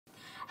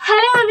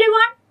Hello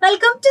everyone,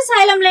 welcome to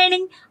Xylem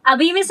Learning.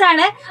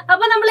 അഭിമിസാണ്.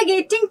 അപ്പൊ നമ്മൾ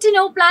getting to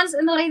know plants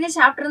എന്ന് പറയുന്ന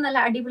ചാപ്റ്റർ നല്ല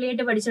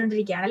അടിപൊളിയായിട്ട്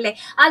പഠിച്ചുകൊണ്ടിരിക്കുകയാണ് അല്ലെ.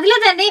 അതിൽ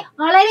തന്നെ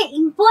വളരെ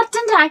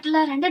ഇമ്പോർട്ടന്റ്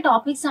ആയിട്ടുള്ള രണ്ട്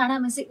ടോപ്പിക്സ് ആണ്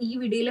മിസ് ഈ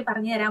വീഡിയോയിൽ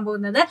പറഞ്ഞു തരാൻ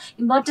പോകുന്നത്.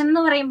 ഇമ്പോർട്ടന്റ്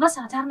എന്ന് പറയുമ്പോൾ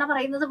സാധാരണ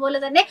പറയുന്നത്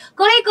പോലെ തന്നെ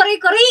കുറെ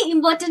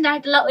ഇമ്പോർട്ടന്റ്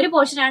ആയിട്ടുള്ള ഒരു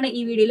പോർഷൻ ആണ്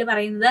ഈ വീഡിയോയിൽ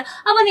പറയുന്നത്.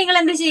 അപ്പൊ നിങ്ങൾ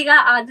എന്ത് ചെയ്യുക,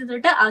 ആദ്യം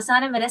തൊട്ട്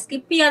അവസാനം വരെ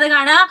സ്കിപ്പ് ചെയ്യാതെ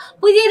കാണുക.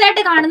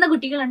 പുതിയതായിട്ട് കാണുന്ന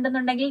കുട്ടികൾ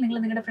ഉണ്ടെന്നുണ്ടെങ്കിൽ നിങ്ങൾ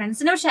നിങ്ങളുടെ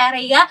ഫ്രണ്ട്സിനും ഷെയർ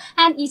ചെയ്യുക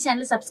ആൻഡ് ഈ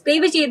ചാനൽ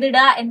സബ്സ്ക്രൈബ്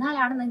ചെയ്തിടുക.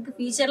 എന്നാലാണ് നിങ്ങൾക്ക്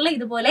ഫ്യൂച്ചറിൽ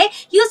ഇതുപോലെ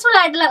യൂസ്ഫുൾ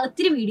ആയിട്ടുള്ള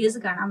ഒത്തിരി വീഡിയോസ്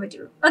കാണാൻ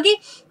പറ്റുള്ളൂ. ഓക്കെ,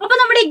 അപ്പൊ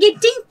നമ്മുടെ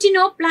ഗെറ്റിംഗ് ടു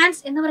നോ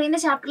പ്ലാന്റ്സ് എന്ന് പറയുന്ന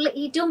ചാപ്റ്ററിൽ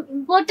ഏറ്റവും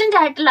ഇമ്പോർട്ടന്റ്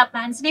ആയിട്ടുള്ള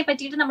പ്ലാന്റ്സിനെ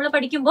പറ്റിയിട്ട് നമ്മൾ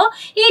പഠിക്കുമ്പോൾ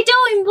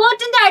ഏറ്റവും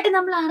ഇമ്പോർട്ടന്റ് ആയിട്ട്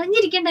നമ്മൾ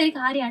അറിഞ്ഞിരിക്കേണ്ട ഒരു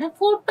കാര്യമാണ്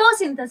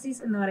ഫോട്ടോസിന്തസിസ്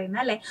എന്ന്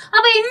പറയുന്നത് അല്ലെ.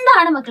 അപ്പൊ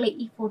എന്താണ് മക്കളെ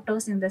ഈ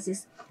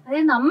ഫോട്ടോസിന്തസിസ്?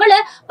 അതായത് നമ്മള്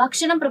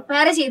ഭക്ഷണം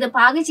പ്രിപ്പയർ ചെയ്ത്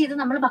പാകം ചെയ്ത്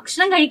നമ്മൾ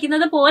ഭക്ഷണം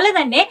കഴിക്കുന്നത് പോലെ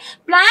തന്നെ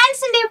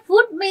പ്ലാന്റ്സിന്റെ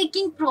ഫുഡ്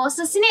മേക്കിംഗ്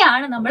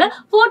പ്രോസസ്സിനെയാണ് നമ്മൾ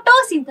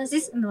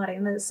ഫോട്ടോസിന്തസിസ് എന്ന്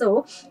പറയുന്നത്. So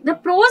the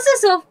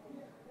process of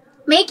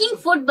making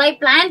food by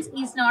plants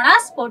is known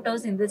as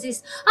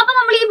photosynthesis. അപ്പൊ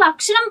നമ്മൾ ഈ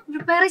ഭക്ഷണം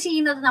പ്രിപ്പയർ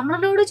ചെയ്യുന്നത്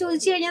നമ്മളോട്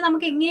ചോദിച്ചു കഴിഞ്ഞാൽ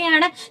നമുക്ക്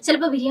എങ്ങനെയാണ്,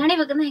 ചിലപ്പോൾ ബിരിയാണി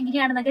വെക്കുന്നത്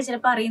എങ്ങനെയാണെന്നൊക്കെ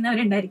ചിലപ്പോൾ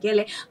അറിയുന്നവരുണ്ടായിരിക്കും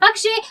അല്ലെ.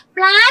 പക്ഷേ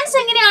പ്ലാന്റ്സ്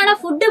എങ്ങനെയാണ്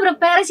ഫുഡ്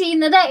പ്രിപ്പയർ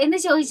ചെയ്യുന്നത് എന്ന്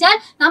ചോദിച്ചാൽ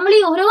നമ്മൾ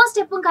ഈ ഓരോ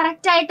സ്റ്റെപ്പും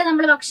കറക്റ്റ് ആയിട്ട്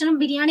നമ്മൾ ഭക്ഷണം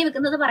ബിരിയാണി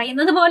വെക്കുന്നത്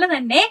പറയുന്നത് പോലെ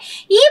തന്നെ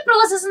ഈ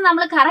പ്രോസസ്സ്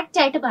നമ്മൾ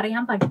കറക്റ്റ് ആയിട്ട്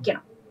പറയാൻ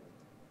പഠിക്കണം.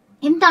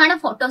 എന്താണ്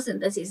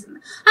ഫോട്ടോസിന്തസിസ് എന്ന്?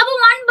 അപ്പൊ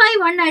വൺ ബൈ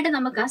വൺ ആയിട്ട്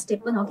നമുക്ക് ആ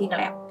സ്റ്റെപ്പ്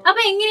നോക്കിക്കളയാം.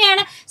 അപ്പൊ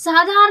എങ്ങനെയാണ്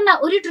സാധാരണ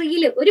ഒരു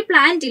ട്രീയില് ഒരു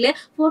പ്ലാന്റില്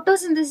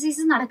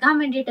ഫോട്ടോസിന്തസിസ് നടക്കാൻ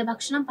വേണ്ടിയിട്ട്,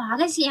 ഭക്ഷണം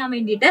പാകം ചെയ്യാൻ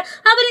വേണ്ടിയിട്ട്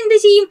അവരെന്ത്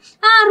ചെയ്യും?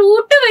 ആ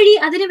റൂട്ട് വഴി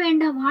അതിന്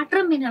വേണ്ട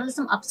വാട്ടറും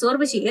മിനറൽസും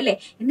അബ്സോർബ് ചെയ്യും അല്ലെ.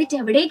 എന്നിട്ട്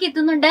എവിടേക്ക്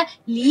എത്തുന്നുണ്ട്?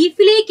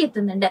 ലീഫിലേക്ക്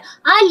എത്തുന്നുണ്ട്.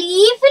 ആ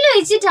ലീഫിൽ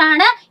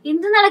വെച്ചിട്ടാണ്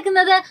എന്ത്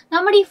നടക്കുന്നത്?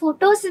 നമ്മുടെ ഈ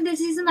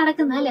ഫോട്ടോസിന്തസിസ്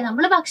നടക്കുന്നത് അല്ലെ.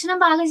 നമ്മൾ ഭക്ഷണം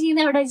പാകം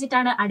ചെയ്യുന്ന എവിടെ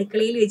വെച്ചിട്ടാണ്?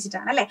 അടുക്കളയിൽ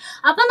വെച്ചിട്ടാണ് അല്ലെ.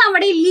 അപ്പൊ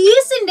നമ്മുടെ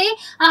ലീവ്സിന്റെ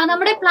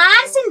നമ്മുടെ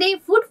പ്ലാന്റ്സിന്റെ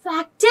ഫുഡ്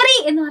ഫാക്ടറി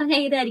എന്ന്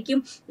പറഞ്ഞാൽ ഏതായിരിക്കും?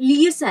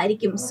 ലീവ്സ്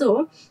ആയിരിക്കും. സോ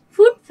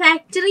ഫുഡ്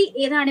ഫാക്ടറി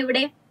ഏതാണ്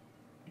ഇവിടെ?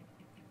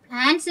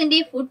 പ്ലാന്റ്സിന്റെ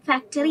ഫുഡ്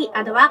ഫാക്ടറി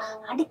അഥവാ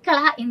അടുക്കള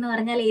എന്ന്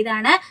പറഞ്ഞാൽ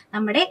ഏതാണ്?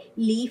 നമ്മുടെ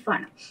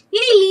ലീഫാണ്.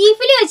 ഇനി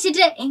ലീഫിൽ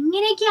വെച്ചിട്ട്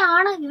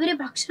എങ്ങനെയൊക്കെയാണ് ഇവര്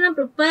ഭക്ഷണം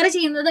പ്രിപ്പയർ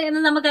ചെയ്യുന്നത് എന്ന്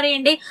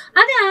നമുക്കറിയണ്ടേ?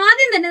 അത്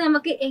ആദ്യം തന്നെ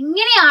നമുക്ക്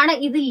എങ്ങനെയാണ്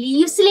ഇത്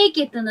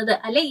ലീവ്സിലേക്ക് എത്തുന്നത്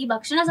അല്ലെ, ഈ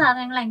ഭക്ഷണ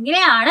സാധനങ്ങൾ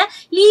എങ്ങനെയാണ്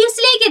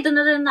ലീവ്സിലേക്ക്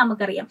എത്തുന്നത് എന്ന്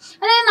നമുക്കറിയാം.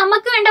 അതായത്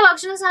നമുക്ക് വേണ്ട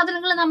ഭക്ഷണ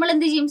സാധനങ്ങൾ നമ്മൾ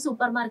എന്ത് ചെയ്യും?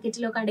 സൂപ്പർ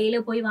മാർക്കറ്റിലോ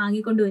കടയിലോ പോയി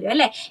വാങ്ങിക്കൊണ്ടുവരും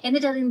അല്ലെ.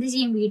 എന്നിട്ട് അത് എന്ത്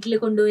ചെയ്യും? വീട്ടിൽ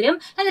കൊണ്ടുവരും.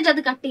 എന്നിട്ട്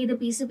അത് കട്ട് ചെയ്ത്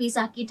പീസ്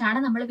ആക്കിയിട്ടാണ്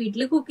നമ്മൾ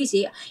വീട്ടിൽ കുക്ക്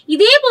ചെയ്യുക.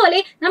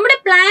 ഇതേപോലെ നമ്മുടെ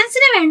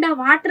പ്ലാന്റ്സിന് വേണ്ട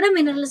വാട്ടറും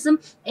മിനറൽസും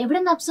എവിടെ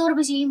നിന്ന്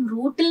അബ്സോർബ് ചെയ്യും?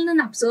 റൂട്ടിൽ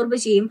നിന്ന് അബ്സോർബ്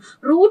ചെയ്യും.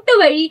 റൂട്ട്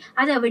വഴി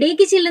അത്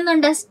എവിടേക്ക്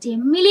ചെല്ലുന്നുണ്ട്?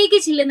 സ്റ്റെമ്മിലേക്ക്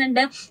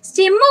ചെല്ലുന്നുണ്ട്.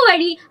 സ്റ്റെമ്മ്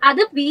വഴി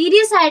അത്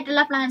വേരിയസ്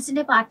ആയിട്ടുള്ള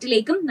പ്ലാന്റ്സിന്റെ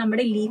പാർട്ടിലേക്കും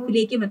നമ്മുടെ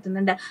ലീഫിലേക്കും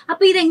എത്തുന്നുണ്ട്.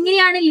 അപ്പൊ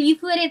ഇതെങ്ങനെയാണ്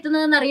ലീഫ് വരെ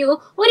എത്തുന്നതെന്ന് അറിയോ?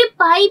 ഒരു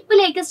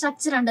പൈപ്പിലേക്ക്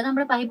സ്ട്രക്ചർ ഉണ്ട്.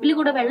 നമ്മുടെ പൈപ്പിൽ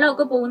കൂടെ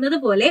വെള്ളമൊക്കെ പോകുന്നത്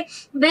പോലെ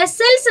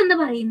വെസൽസ് എന്ന്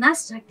പറയുന്ന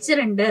സ്ട്രക്ചർ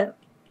ഉണ്ട്.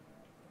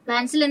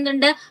 പ്ലാന്റ്സിൽ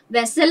എന്തുണ്ട്?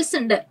 വെസൽസ്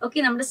ഉണ്ട്. ഓക്കെ,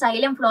 നമ്മുടെ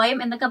സൈലം ഫ്ലോയം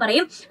എന്നൊക്കെ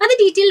പറയും. അത്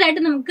ഡീറ്റെയിൽഡ്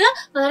ആയിട്ട് നമുക്ക്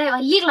വേറെ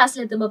വലിയ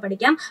ക്ലാസ്സിൽ എത്തുമ്പോൾ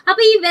പഠിക്കാം.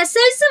 അപ്പൊ ഈ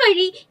വെസൽസ്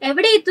വഴി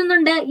എവിടെ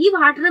എത്തുന്നുണ്ട്? ഈ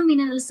വാട്ടറും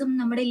മിനറൽസും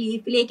നമ്മുടെ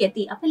ലീഫിലേക്ക്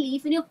എത്തി. അപ്പൊ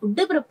ലീഫിന്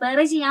ഫുഡ്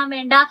പ്രിപ്പയർ ചെയ്യാൻ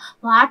വേണ്ട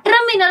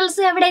വാട്ടറും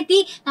മിനറൽസും എവിടെ എത്തി?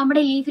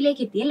 നമ്മുടെ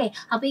ലീഫിലേക്ക് എത്തി അല്ലെ.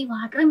 അപ്പൊ ഈ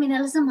വാട്ടറും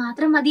മിനറൽസും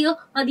മാത്രം മതിയോ?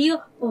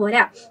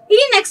 പോരാ.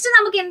 ഇനി നെക്സ്റ്റ്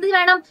നമുക്ക് എന്ത്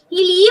വേണം? ഈ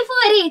ലീഫ്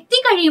വരെ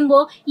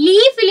എത്തിക്കഴിയുമ്പോൾ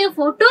ലീഫില്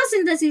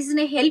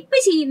ഫോട്ടോസിന്തസിസിനെ ഹെൽപ്പ്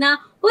ചെയ്യുന്ന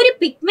ഒരു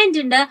പിഗ്മെന്റ്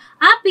ഉണ്ട്.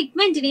 ആ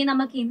പിഗ്മെന്റിനെ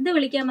നമുക്ക് എന്ത്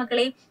വിളിക്കാം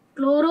മക്കളെ?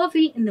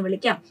 ക്ലോറോഫിൽ എന്ന്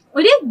വിളിക്കാം.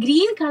 ഒരു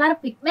ഗ്രീൻ കളർ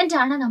പിഗ്മെന്റ്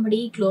ആണ് നമ്മുടെ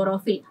ഈ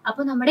ക്ലോറോഫിൽ.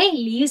 അപ്പൊ നമ്മുടെ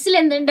ലീവ്സിൽ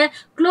എന്തുണ്ട്?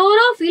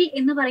 ക്ലോറോഫിൽ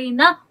എന്ന്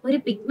പറയുന്ന ഒരു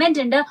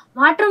പിഗ്മെന്റ് ഉണ്ട്.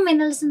 വാട്ടറും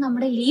മിനറൽസും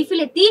നമ്മുടെ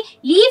ലീഫിലെത്തി.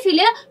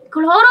 ലീഫില്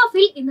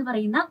ക്ലോറോഫിൽ എന്ന്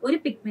പറയുന്ന ഒരു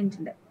പിഗ്മെന്റ്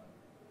ഉണ്ട്.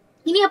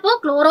 ഇനി അപ്പോ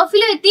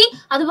ക്ലോറോഫിലും എത്തി,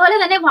 അതുപോലെ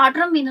തന്നെ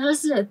വാട്ടറും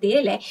മിനറൽസിലും എത്തി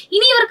അല്ലെ.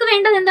 ഇനി ഇവർക്ക്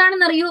വേണ്ടത്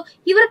എന്താണെന്ന് അറിയോ?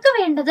 ഇവർക്ക്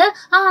വേണ്ടത്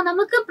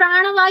നമുക്ക്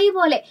പ്രാണവായു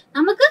പോലെ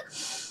നമുക്ക്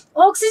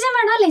ഓക്സിജൻ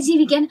വേണം അല്ലെ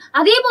ജീവിക്കാൻ.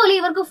 അതേപോലെ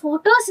ഇവർക്ക്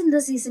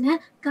ഫോട്ടോസിന്തസിസിന്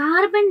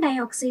കാർബൺ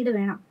ഡയോക്സൈഡ്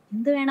വേണം.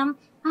 എന്ത് വേണം?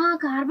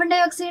 കാർബൺ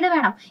ഡയോക്സൈഡ്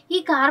വേണം. ഈ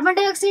കാർബൺ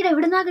ഡയോക്സൈഡ്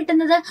എവിടുന്നാ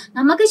കിട്ടുന്നത്?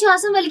 നമുക്ക്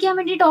ശ്വാസം വലിക്കാൻ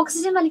വേണ്ടിയിട്ട്,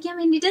 ഓക്സിജൻ വലിക്കാൻ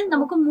വേണ്ടിയിട്ട്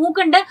നമുക്ക്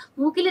മൂക്കുണ്ട്.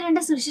 മൂക്കിൽ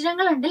 2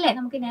 സുഷിരങ്ങളുണ്ട് അല്ലെ.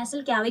 നമുക്ക്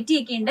നാസൽ ക്യാവിറ്റി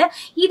ഒക്കെ ഉണ്ട്.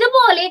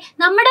 ഇതുപോലെ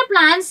നമ്മുടെ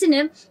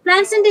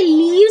പ്ലാന്റ്സിന്റെ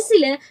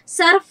ലീവ്സില്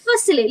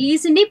സർഫസില്,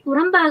 ലീവ്സിന്റെ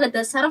പുറം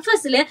ഭാഗത്ത്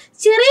സർഫസില്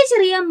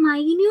ചെറിയ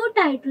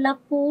മൈന്യൂട്ട് ആയിട്ടുള്ള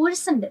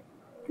പോഴ്സ് ഉണ്ട്.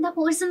 എന്താ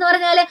പോഴ്സ് എന്ന്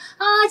പറഞ്ഞാല്?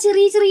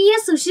 ചെറിയ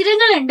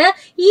സുഷിരങ്ങളുണ്ട്.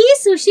 ഈ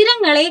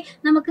സുഷിരങ്ങളെ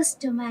നമുക്ക്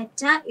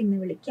സ്റ്റൊമാറ്റ എന്ന്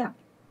വിളിക്കാം.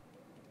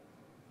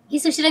 ഈ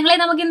സുഷിരങ്ങളെ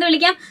നമുക്ക് എന്ത്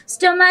വിളിക്കാം?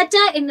 സ്റ്റൊമാറ്റ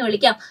എന്ന്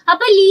വിളിക്കാം.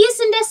 അപ്പൊ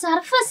ലീവ്സിന്റെ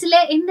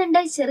സർഫസില് എന്തുണ്ട്?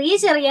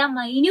 ചെറിയ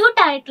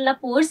മൈന്യൂട്ട് ആയിട്ടുള്ള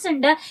പോഴ്സ്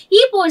ഉണ്ട്. ഈ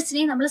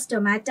പോഴ്സിനെ നമ്മൾ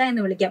സ്റ്റൊമാറ്റ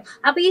എന്ന് വിളിക്കാം.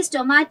 അപ്പൊ ഈ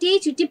സ്റ്റൊമാറ്റയെ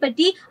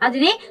ചുറ്റിപ്പറ്റി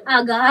അതിനെ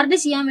ഗാർഡ്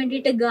ചെയ്യാൻ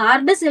വേണ്ടിയിട്ട്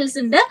ഗാർഡ് സെൽസ്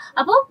ഉണ്ട്.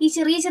 അപ്പോ ഈ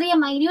ചെറിയ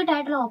മൈന്യൂട്ട്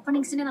ആയിട്ടുള്ള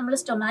ഓപ്പണിങ്സിനെ നമ്മൾ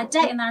സ്റ്റൊമാറ്റ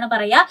എന്നാണ്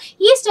പറയാ.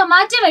 ഈ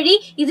സ്റ്റൊമാറ്റ വഴി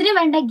ഇതിന്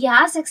വേണ്ട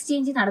ഗ്യാസ്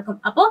എക്സ്ചേഞ്ച് നടക്കും.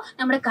 അപ്പോ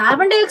നമ്മുടെ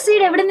കാർബൺ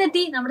ഡയോക്സൈഡ് എവിടെ നിന്ന്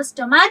എത്തി? നമ്മുടെ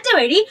സ്റ്റൊമാറ്റ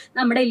വഴി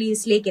നമ്മുടെ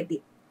ലീവ്സിലേക്ക് എത്തി.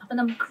 അപ്പൊ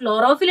നമുക്ക്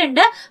ക്ലോറോഫിൽ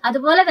ഉണ്ട്,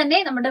 അതുപോലെ തന്നെ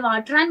നമ്മുടെ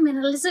വാട്ടർ ആൻഡ്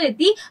മിനറൽസും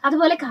എത്തി,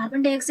 അതുപോലെ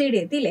കാർബൺ ഡൈ ഓക്സൈഡ്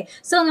എത്തി അല്ലേ.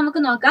 സോ നമുക്ക്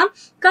നോക്കാം.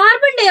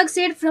 Carbon dye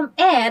oxide from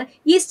air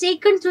is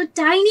taken through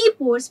tiny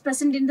pores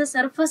present in the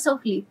surface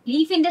of leaf.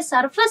 ലീഫിന്റെ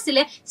സർഫസിൽ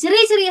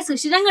ചെറിയ ചെറിയ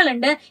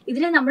സുഷിരങ്ങളുണ്ട്.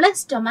 ഇതിനെ നമ്മൾ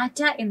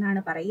സ്റ്റൊമാറ്റ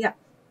എന്നാണ് പറയുക.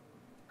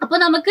 അപ്പൊ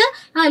നമുക്ക്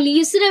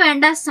ലീവ്സിന്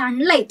വേണ്ട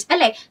സൺലൈറ്റ്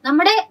അല്ലെ,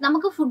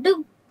 നമുക്ക് ഫുഡ്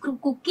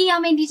കുക്ക് ചെയ്യാൻ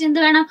വേണ്ടിയിട്ട് എന്ത്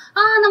വേണം?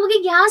 നമുക്ക്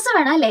ഗ്യാസ്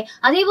വേണം അല്ലെ.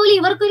 അതേപോലെ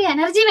ഇവർക്കൊരു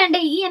എനർജി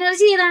വേണ്ടേ, ഈ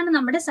എനർജി ഏതാണ്?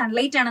 നമ്മുടെ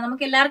സൺലൈറ്റ് ആണ്,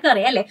 നമുക്ക് എല്ലാവർക്കും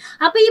അറിയാം അല്ലെ.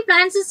 അപ്പൊ ഈ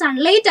പ്ലാന്റ്സ്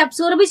സൺലൈറ്റ്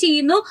അബ്സോർബ്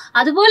ചെയ്യുന്നു,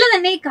 അതുപോലെ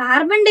തന്നെ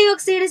കാർബൺ ഡൈ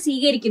ഓക്സൈഡ്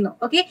സ്വീകരിക്കുന്നു.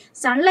 ഓക്കെ,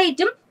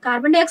 സൺലൈറ്റും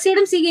കാർബൺ ഡൈ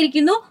ഓക്സൈഡും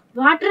സ്വീകരിക്കുന്നു,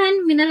 വാട്ടർ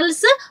ആൻഡ്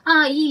മിനറൽസ്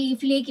ഈ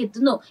ലീഫിലേക്ക്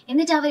എത്തുന്നു.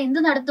 എന്നിട്ട് അവർ എന്ത്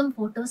നടത്തും?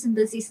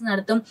 ഫോട്ടോസിന്തസിസ്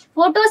നടത്തും.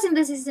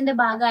 ഫോട്ടോസിന്തസിസിന്റെ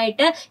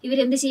ഭാഗമായിട്ട്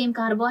ഇവരെന്ത് ചെയ്യും?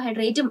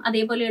 കാർബോഹൈഡ്രേറ്റും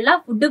അതേപോലെയുള്ള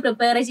ഫുഡ്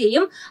പ്രിപ്പയർ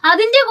ചെയ്യും.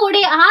 അതിന്റെ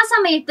കൂടെ ആ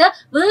സമയത്ത്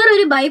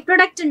വേറൊരു ബൈ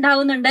പ്രൊഡക്റ്റ്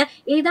ഉണ്ടാകുന്നുണ്ട്.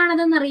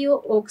 ഏതാണതെന്ന് അറിയോ?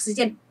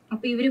 ഓക്സിജൻ.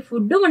 അപ്പൊ ഇവര്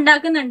ഫുഡും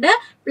ഉണ്ടാക്കുന്നുണ്ട്,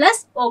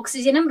 പ്ലസ്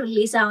ഓക്സിജനും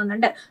റിലീസ്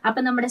ആവുന്നുണ്ട്. അപ്പൊ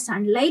നമ്മുടെ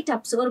സൺലൈറ്റ്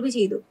അബ്സോർബ്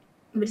ചെയ്തു,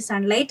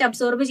 സൺലൈറ്റ്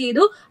അബ്സോർബ്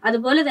ചെയ്തു,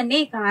 അതുപോലെ തന്നെ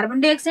കാർബൺ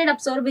ഡൈ ഓക്സൈഡ്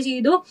അബ്സോർബ്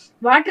ചെയ്തു,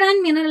 വാട്ടർ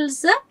ആൻഡ്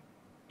മിനറൽസ്,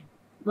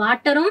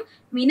 വാട്ടറും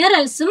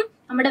മിനറൽസും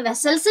നമ്മുടെ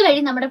വെസൽസ് വഴി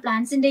നമ്മുടെ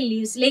പ്ലാന്റ്സിന്റെ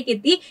ലീവ്സിലേക്ക്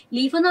എത്തി.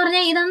 ലീഫ് എന്ന്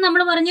പറഞ്ഞാൽ ഏതാണെന്ന്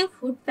നമ്മൾ പറഞ്ഞു?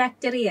 ഫുഡ്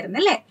ഫാക്ടറി ആയിരുന്നു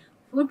അല്ലെ,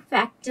 ഫുഡ്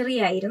ഫാക്ടറി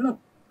ആയിരുന്നു.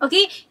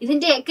 ഓക്കെ,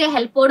 ഇതിന്റെയൊക്കെ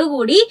ഹെൽപ്പോട്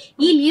കൂടി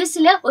ഈ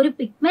ലീവ്സിൽ ഒരു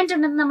പിഗ്മെന്റ്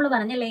ഉണ്ടെന്ന് നമ്മൾ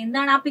പറഞ്ഞല്ലേ.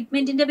 എന്താണ് ആ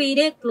പിഗ്മെന്റിന്റെ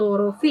പേര്?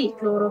 ക്ലോറോഫിൽ.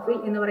 ക്ലോറോഫിൽ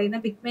എന്ന് പറയുന്ന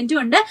പിഗ്മെന്റും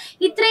ഉണ്ട്.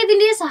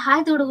 ഇതിന്റെ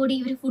സഹായത്തോടു കൂടി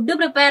ഇവർ ഫുഡ്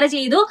പ്രിപ്പയർ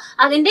ചെയ്തു.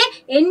 അതിന്റെ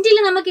എൻഡിൽ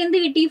നമുക്ക് എന്ത്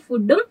കിട്ടി?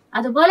 ഫുഡും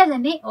അതുപോലെ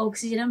തന്നെ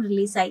ഓക്സിജനും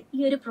റിലീസായി.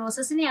 ഈ ഒരു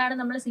പ്രോസസ്സിനെയാണ്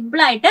നമ്മൾ സിമ്പിൾ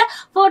ആയിട്ട്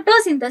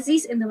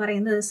ഫോട്ടോസിന്തസിസ് എന്ന്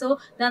പറയുന്നത്. സോ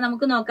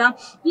നമുക്ക് നോക്കാം.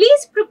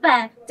 Leaves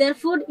prepare their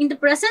food in the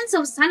presence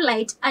of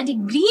sunlight and a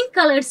green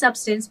colored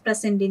substance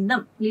present in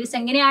them. Leaves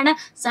എങ്ങനെയാണ്?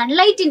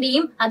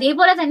 സൺലൈറ്റിന്റെയും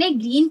അതേപോലെ തന്നെ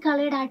ഗ്രീൻ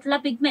കളേർഡ് ആയിട്ടുള്ള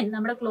പിഗ്മെന്റ്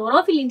നമ്മുടെ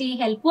ക്ലോറോഫിലിന്റെയും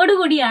ഹെൽപ്പോട്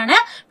കൂടിയാണ്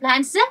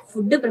പ്ലാന്റ്സ്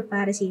ഫുഡ്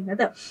പ്രിപ്പയർ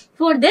ചെയ്യുന്നത്.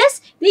 For this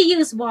they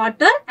use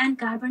water and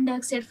carbon dye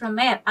oxide from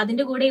air.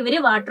 അതിന്റെ കൂടെ ഇവര്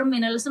വാട്ടറും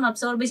മിനറൽസും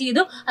അബ്സോർബ്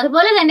ചെയ്തു,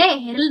 അതുപോലെ തന്നെ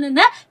എയറിൽ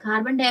നിന്ന്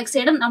കാർബൺ ഡൈ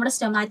ഓക്സൈഡും നമ്മുടെ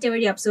സ്റ്റൊമാറ്റ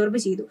വഴി അബ്സോർബ്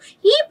ചെയ്തു.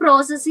 ഈ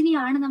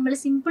പ്രോസസ്സിനെയാണ് നമ്മൾ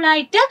സിമ്പിൾ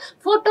ആയിട്ട്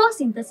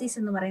ഫോട്ടോസിന്തസിസ്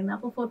എന്ന് പറയുന്നത്.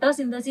 അപ്പോൾ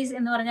ഫോട്ടോസിന്തസിസ്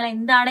എന്ന് പറഞ്ഞാൽ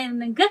എന്താണ് എന്ന്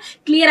നിങ്ങൾക്ക്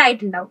ക്ലിയർ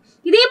ആയിട്ടുണ്ടാവും.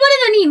 ഇതേപോലെ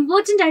തന്നെ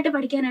ഇമ്പോർട്ടന്റ് ആയിട്ട്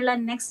പഠിക്കാനുള്ള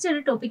നെക്സ്റ്റ് ഒരു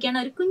ടോപ്പിക്കാണ്,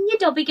 ഒരു കുഞ്ഞു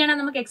ടോപ്പിക്കാണ്,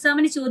 നമുക്ക്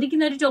എക്സാമിന്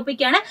ചോദിക്കുന്ന ഒരു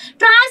ടോപ്പിക്കാണ്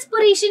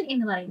ട്രാൻസ്പിറേഷൻ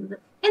എന്ന് പറയുന്നത്.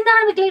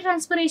 എന്താണ് മക്കളെ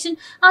ട്രാൻസ്പിറേഷൻ?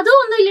 അതോ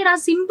ഒന്നും ഇല്ലടാ,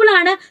 സിമ്പിൾ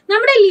ആണ്.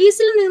 നമ്മുടെ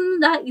ലീവ്സിൽ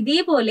നിന്ന്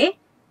ഇതേപോലെ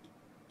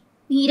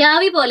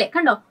നീരാവി പോലെ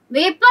കണ്ടോ,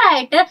 വേപ്പർ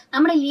ആയിട്ട്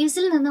നമ്മുടെ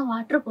ലീവ്സിൽ നിന്ന്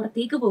വാട്ടർ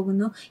പുറത്തേക്ക്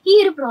പോകുന്നു. ഈ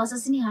ഒരു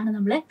പ്രോസസ്സിനെയാണ്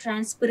നമ്മൾ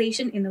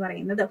ട്രാൻസ്പിറേഷൻ എന്ന്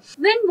പറയുന്നത്.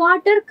 When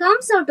water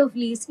comes out of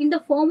leaves in the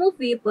form of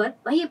vapour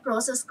by A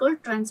process called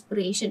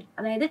transpiration.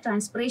 അതായത്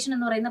ട്രാൻസ്പിറേഷൻ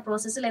എന്ന് പറയുന്ന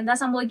പ്രോസസ്സിൽ എന്താ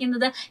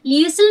സംഭവിക്കുന്നത്?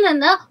 ലീവ്സിൽ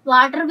നിന്ന്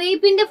വാട്ടർ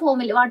വേപ്പറിന്റെ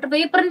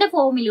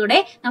ഫോമിലൂടെ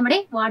നമ്മുടെ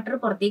വാട്ടർ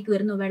പുറത്തേക്ക്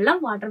വരുന്നു. വെള്ളം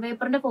വാട്ടർ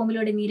വേപ്പറിന്റെ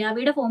ഫോമിലൂടെ,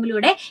 നീരാവിയുടെ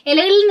ഫോമിലൂടെ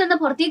ഇലകളിൽ നിന്ന്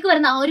പുറത്തേക്ക്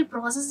വരുന്ന ആ ഒരു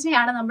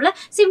പ്രോസസ്സിനെയാണ് നമ്മൾ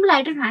സിമ്പിൾ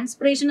ആയിട്ട്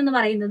ട്രാൻസ്പിറേഷൻ എന്ന്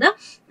പറയുന്നത്.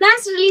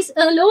 Plants release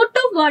a lot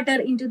of water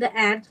in to the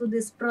air through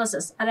this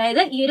process. അതായത്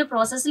ഈ ഒരു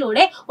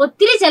പ്രോസസ്സിലൂടെ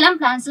ഒത്തിരി ജലം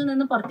പ്ലാന്റ്സിൽ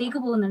നിന്ന് പുറത്തേക്ക്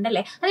പോകുന്നുണ്ട്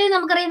അല്ലെ. അതായത്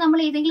നമുക്കറിയാം, നമ്മൾ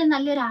ഏതെങ്കിലും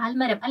നല്ലൊരു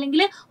ആൽമരം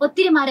അല്ലെങ്കിൽ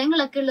ഒത്തിരി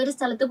മരങ്ങളൊക്കെ ഉള്ള ഒരു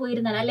സ്ഥലത്ത്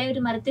പോയിരുന്നാൽ, അല്ലെങ്കിൽ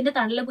ഒരു മരത്തിന്റെ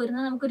തണലിൽ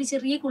പോയിരുന്നാൽ നമുക്കൊരു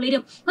ചെറിയ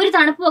കുളിരും ഒരു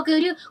തണുപ്പും ഒക്കെ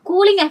ഒരു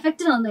കൂളിംഗ്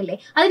എഫക്ട് തോന്നുന്നില്ലേ?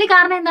 അതിന്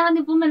കാരണം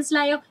എന്താണെന്ന് ഇപ്പം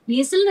മനസ്സിലായോ?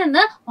 ലീവ്സിൽ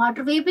നിന്ന്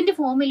വാട്ടർ വേപ്പിന്റെ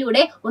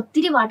ഫോമിലൂടെ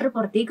ഒത്തിരി വാട്ടർ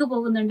പുറത്തേക്ക്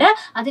പോകുന്നുണ്ട്.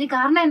 അതിന്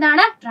കാരണം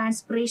എന്താണ്?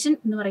 ട്രാൻസ്പിറേഷൻ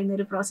എന്ന് പറയുന്ന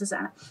ഒരു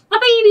പ്രോസസ്സാണ്.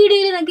 അപ്പൊ ഈ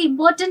വീഡിയോയിൽ നിങ്ങൾക്ക്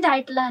ഇമ്പോർട്ടന്റ്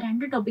ആയിട്ടുള്ള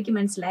 2 ടോപ്പിക്ക്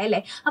മനസ്സിലായി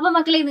അല്ലേ? അപ്പൊ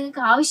മക്കളെ,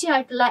 നിങ്ങൾക്ക്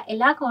ആവശ്യമായിട്ടുള്ള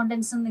എല്ലാ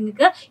കോണ്ടന്റ്സും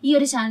നിങ്ങൾക്ക് ഈ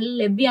ഒരു ചാനലിൽ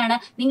ലഭ്യമാണ്.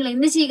 നിങ്ങൾ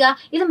എന്ത് ചെയ്യുക?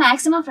 ഇത്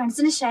മാക്സിമം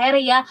ഫ്രണ്ട്സിന് ഷെയർ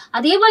ചെയ്യുക.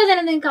 അതേപോലെ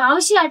തന്നെ നിങ്ങൾക്ക്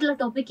ആവശ്യമായിട്ടുള്ള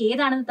ടോപ്പിക്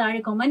ഏതാണെന്ന് താഴെ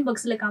കമന്റ്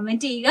ബോക്സിൽ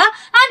കമന്റ് ചെയ്യുക.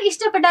 ആൻഡ്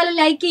ഇഷ്ടപ്പെട്ടാലും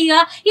ലൈക്ക്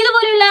ചെയ്യുക.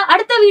 ഇതുപോലെയുള്ള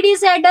അടുത്ത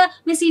വീഡിയോസ് ആയിട്ട്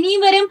മിസ്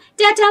ഇനിയും വരും.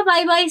 Tata,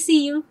 bye bye, see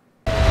you.